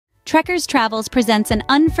Trekkers Travels presents an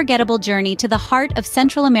unforgettable journey to the heart of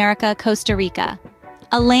Central America, Costa Rica.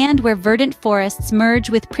 A land where verdant forests merge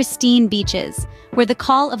with pristine beaches, where the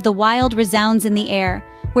call of the wild resounds in the air,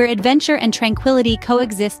 where adventure and tranquility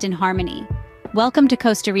coexist in harmony. Welcome to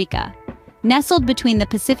Costa Rica. Nestled between the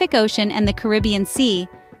Pacific Ocean and the Caribbean Sea,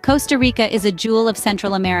 Costa Rica is a jewel of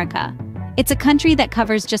Central America. It's a country that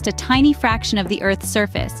covers just a tiny fraction of the Earth's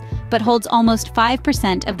surface, but holds almost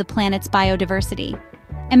 5% of the planet's biodiversity.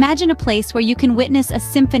 Imagine a place where you can witness a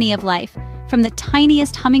symphony of life, from the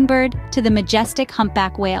tiniest hummingbird to the majestic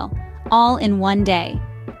humpback whale, all in one day.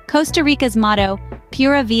 Costa Rica's motto,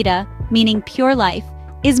 pura vida, meaning pure life,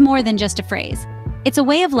 is more than just a phrase. It's a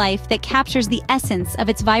way of life that captures the essence of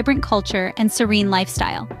its vibrant culture and serene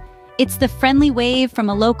lifestyle. It's the friendly wave from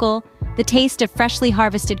a local, the taste of freshly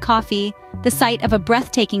harvested coffee, the sight of a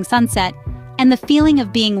breathtaking sunset, and the feeling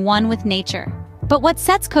of being one with nature. But what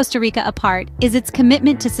sets Costa Rica apart is its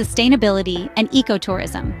commitment to sustainability and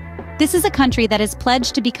ecotourism. This is a country that is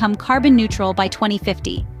pledged to become carbon neutral by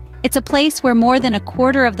 2050. It's a place where more than a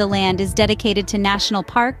quarter of the land is dedicated to national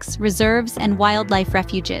parks, reserves, and wildlife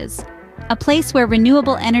refuges. A place where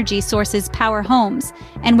renewable energy sources power homes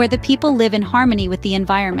and where the people live in harmony with the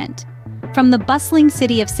environment. From the bustling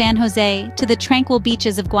city of San Jose to the tranquil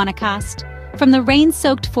beaches of Guanacaste, from the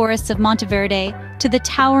rain-soaked forests of Monteverde to the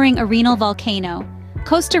towering Arenal volcano,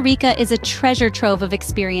 Costa Rica is a treasure trove of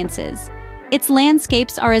experiences. Its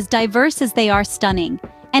landscapes are as diverse as they are stunning,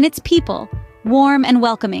 and its people, warm and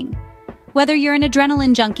welcoming. Whether you're an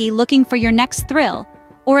adrenaline junkie looking for your next thrill,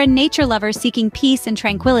 or a nature lover seeking peace and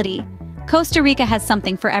tranquility, Costa Rica has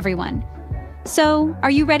something for everyone. So,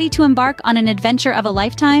 are you ready to embark on an adventure of a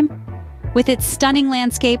lifetime? With its stunning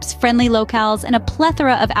landscapes, friendly locales, and a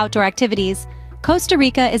plethora of outdoor activities, Costa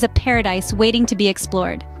Rica is a paradise waiting to be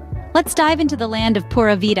explored. Let's dive into the land of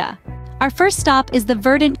pura vida. Our first stop is the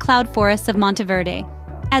verdant cloud forests of Monteverde.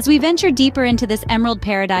 As we venture deeper into this emerald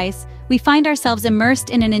paradise, we find ourselves immersed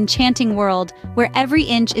in an enchanting world where every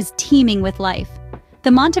inch is teeming with life.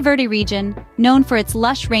 The Monteverde region, known for its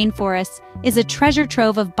lush rainforests, is a treasure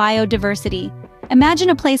trove of biodiversity. Imagine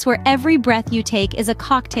a place where every breath you take is a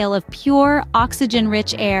cocktail of pure,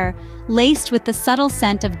 oxygen-rich air, laced with the subtle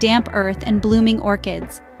scent of damp earth and blooming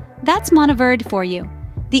orchids. That's Monteverde for you.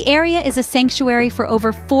 The area is a sanctuary for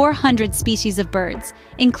over 400 species of birds,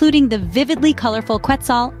 including the vividly colorful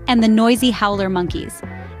quetzal and the noisy howler monkeys.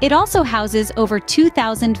 It also houses over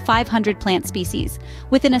 2,500 plant species,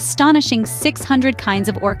 with an astonishing 600 kinds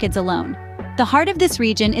of orchids alone. The heart of this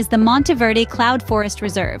region is the Monteverde Cloud Forest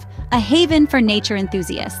Reserve, a haven for nature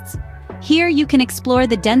enthusiasts. Here you can explore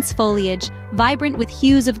the dense foliage, vibrant with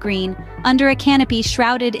hues of green, under a canopy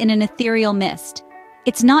shrouded in an ethereal mist.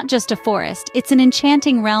 It's not just a forest, it's an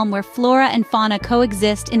enchanting realm where flora and fauna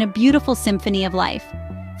coexist in a beautiful symphony of life.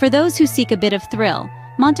 For those who seek a bit of thrill,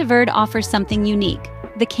 Monteverde offers something unique: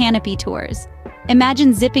 the canopy tours.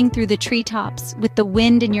 Imagine zipping through the treetops with the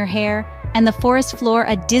wind in your hair and the forest floor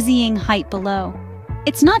a dizzying height below.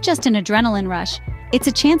 It's not just an adrenaline rush, it's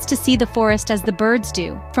a chance to see the forest as the birds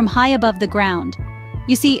do, from high above the ground.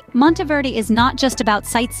 You see, Monteverde is not just about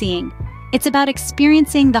sightseeing, it's about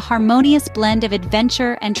experiencing the harmonious blend of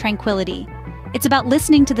adventure and tranquility. It's about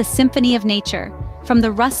listening to the symphony of nature, from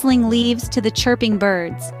the rustling leaves to the chirping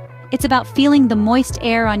birds. It's about feeling the moist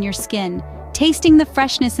air on your skin, tasting the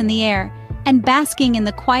freshness in the air, and basking in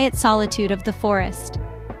the quiet solitude of the forest.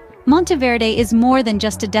 Monteverde is more than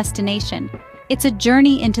just a destination. It's a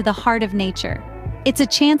journey into the heart of nature. It's a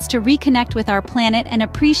chance to reconnect with our planet and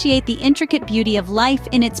appreciate the intricate beauty of life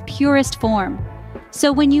in its purest form.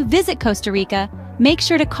 So when you visit Costa Rica, make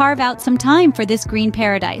sure to carve out some time for this green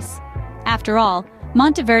paradise. After all,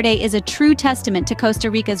 Monteverde is a true testament to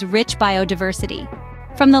Costa Rica's rich biodiversity.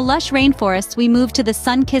 From the lush rainforests, we move to the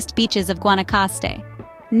sun-kissed beaches of Guanacaste.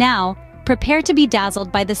 Now, prepare to be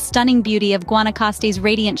dazzled by the stunning beauty of Guanacaste's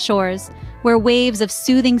radiant shores, where waves of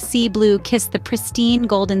soothing sea blue kiss the pristine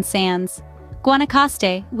golden sands.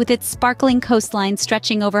 Guanacaste, with its sparkling coastline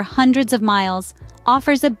stretching over hundreds of miles,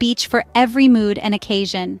 offers a beach for every mood and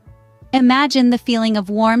occasion. Imagine the feeling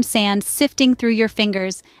of warm sand sifting through your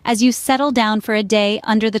fingers as you settle down for a day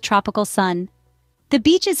under the tropical sun. The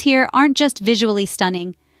beaches here aren't just visually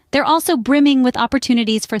stunning, they're also brimming with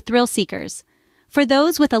opportunities for thrill seekers. For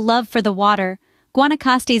those with a love for the water,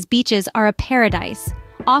 Guanacaste's beaches are a paradise,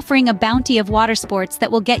 offering a bounty of water sports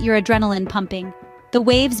that will get your adrenaline pumping. The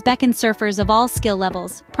waves beckon surfers of all skill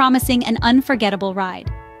levels, promising an unforgettable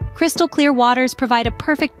ride. Crystal clear waters provide a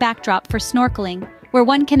perfect backdrop for snorkeling, where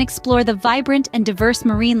one can explore the vibrant and diverse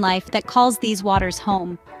marine life that calls these waters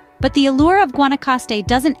home. But the allure of Guanacaste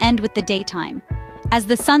doesn't end with the daytime. As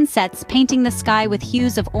the sun sets, painting the sky with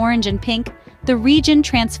hues of orange and pink, the region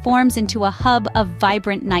transforms into a hub of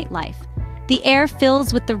vibrant nightlife. The air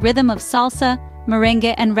fills with the rhythm of salsa,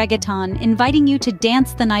 merengue, and reggaeton, inviting you to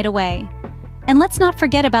dance the night away. And let's not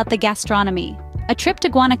forget about the gastronomy. A trip to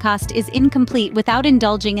Guanacaste is incomplete without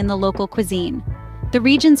indulging in the local cuisine. The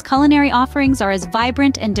region's culinary offerings are as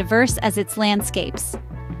vibrant and diverse as its landscapes.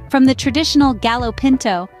 From the traditional gallo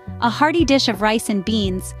pinto, a hearty dish of rice and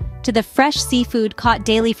beans, to the fresh seafood caught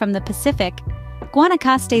daily from the Pacific,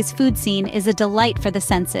 Guanacaste's food scene is a delight for the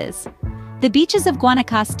senses. The beaches of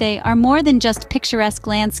Guanacaste are more than just picturesque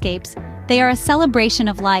landscapes, they are a celebration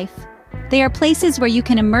of life. They are places where you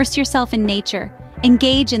can immerse yourself in nature,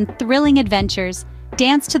 engage in thrilling adventures,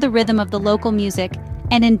 dance to the rhythm of the local music,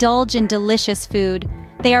 and indulge in delicious food.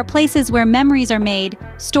 They are places where memories are made,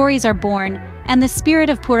 stories are born, and the spirit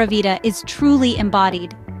of pura vida is truly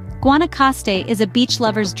embodied. Guanacaste is a beach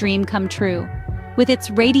lover's dream come true. With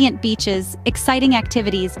its radiant beaches, exciting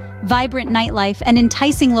activities, vibrant nightlife, and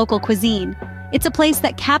enticing local cuisine, it's a place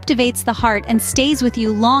that captivates the heart and stays with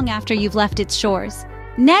you long after you've left its shores.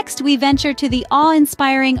 Next, we venture to the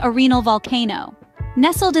awe-inspiring Arenal volcano.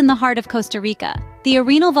 Nestled in the heart of Costa Rica, the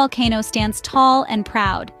Arenal volcano stands tall and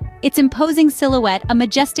proud, its imposing silhouette a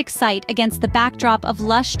majestic sight against the backdrop of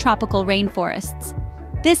lush tropical rainforests.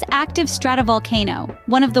 This active stratovolcano,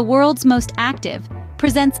 one of the world's most active,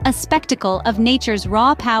 presents a spectacle of nature's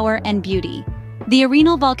raw power and beauty. The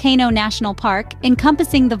Arenal Volcano National Park,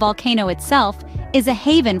 encompassing the volcano itself, is a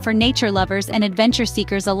haven for nature lovers and adventure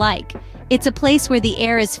seekers alike. It's a place where the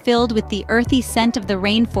air is filled with the earthy scent of the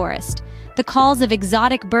rainforest, the calls of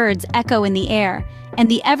exotic birds echo in the air, and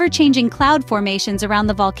the ever-changing cloud formations around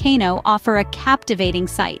the volcano offer a captivating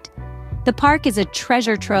sight. The park is a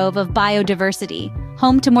treasure trove of biodiversity,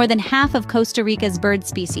 home to more than half of Costa Rica's bird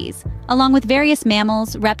species, along with various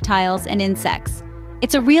mammals, reptiles, and insects.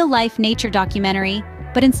 It's a real-life nature documentary,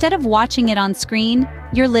 but instead of watching it on screen,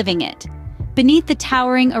 you're living it. Beneath the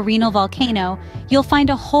towering Arenal volcano, you'll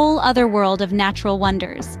find a whole other world of natural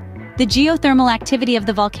wonders. The geothermal activity of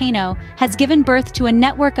the volcano has given birth to a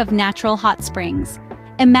network of natural hot springs.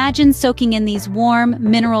 Imagine soaking in these warm,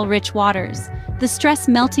 mineral-rich waters, the stress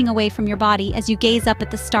melting away from your body as you gaze up at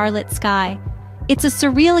the starlit sky. It's a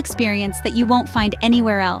surreal experience that you won't find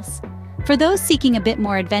anywhere else. For those seeking a bit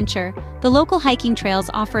more adventure, the local hiking trails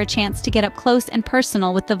offer a chance to get up close and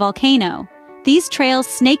personal with the volcano. These trails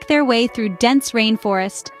snake their way through dense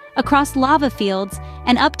rainforest, across lava fields,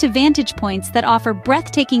 and up to vantage points that offer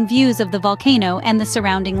breathtaking views of the volcano and the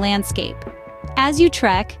surrounding landscape. As you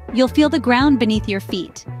trek, you'll feel the ground beneath your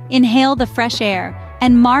feet, inhale the fresh air,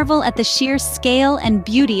 and marvel at the sheer scale and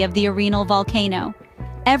beauty of the Arenal volcano.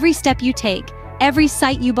 Every step you take, every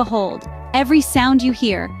sight you behold, every sound you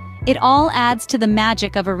hear, it all adds to the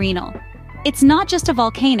magic of Arenal. It's not just a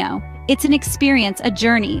volcano, it's an experience, a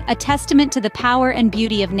journey, a testament to the power and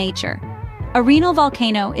beauty of nature. Arenal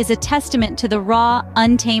volcano is a testament to the raw,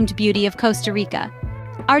 untamed beauty of Costa Rica.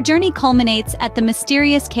 Our journey culminates at the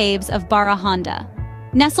mysterious caves of Barra Honda.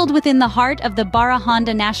 Nestled within the heart of the Barra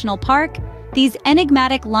Honda National Park, these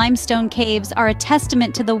enigmatic limestone caves are a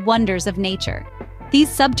testament to the wonders of nature. These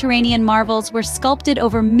subterranean marvels were sculpted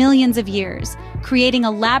over millions of years, creating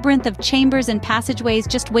a labyrinth of chambers and passageways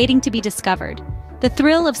just waiting to be discovered. The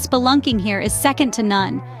thrill of spelunking here is second to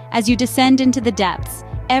none as you descend into the depths,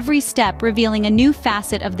 every step revealing a new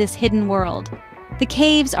facet of this hidden world. The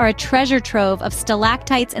caves are a treasure trove of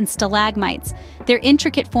stalactites and stalagmites, their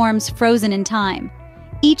intricate forms frozen in time.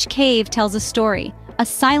 Each cave tells a story, a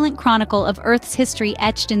silent chronicle of Earth's history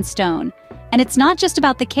etched in stone. And it's not just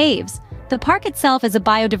about the caves. The park itself is a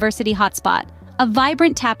biodiversity hotspot, a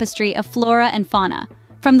vibrant tapestry of flora and fauna.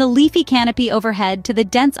 From the leafy canopy overhead to the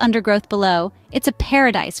dense undergrowth below, it's a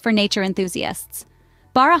paradise for nature enthusiasts.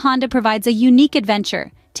 Barra Honda provides a unique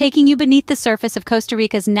adventure, taking you beneath the surface of Costa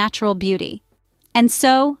Rica's natural beauty. And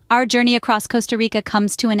so, our journey across Costa Rica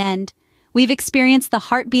comes to an end. We've experienced the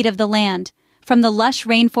heartbeat of the land, from the lush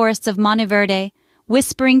rainforests of Monteverde,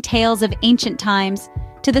 whispering tales of ancient times,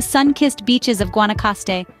 to the sun-kissed beaches of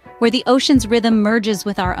Guanacaste, where the ocean's rhythm merges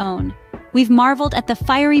with our own. We've marveled at the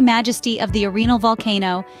fiery majesty of the Arenal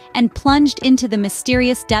volcano and plunged into the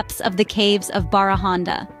mysterious depths of the caves of Barra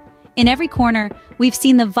Honda. In every corner, we've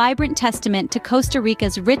seen the vibrant testament to Costa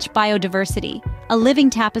Rica's rich biodiversity, a living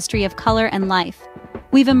tapestry of color and life.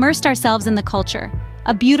 We've immersed ourselves in the culture,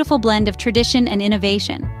 a beautiful blend of tradition and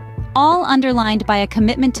innovation, all underlined by a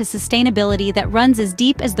commitment to sustainability that runs as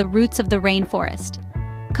deep as the roots of the rainforest.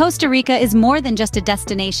 Costa Rica is more than just a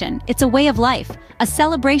destination, it's a way of life, a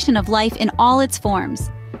celebration of life in all its forms.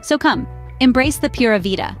 So come, embrace the pura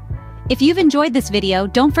vida. If you've enjoyed this video,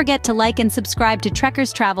 don't forget to like and subscribe to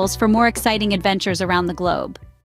Trekkers Travels for more exciting adventures around the globe.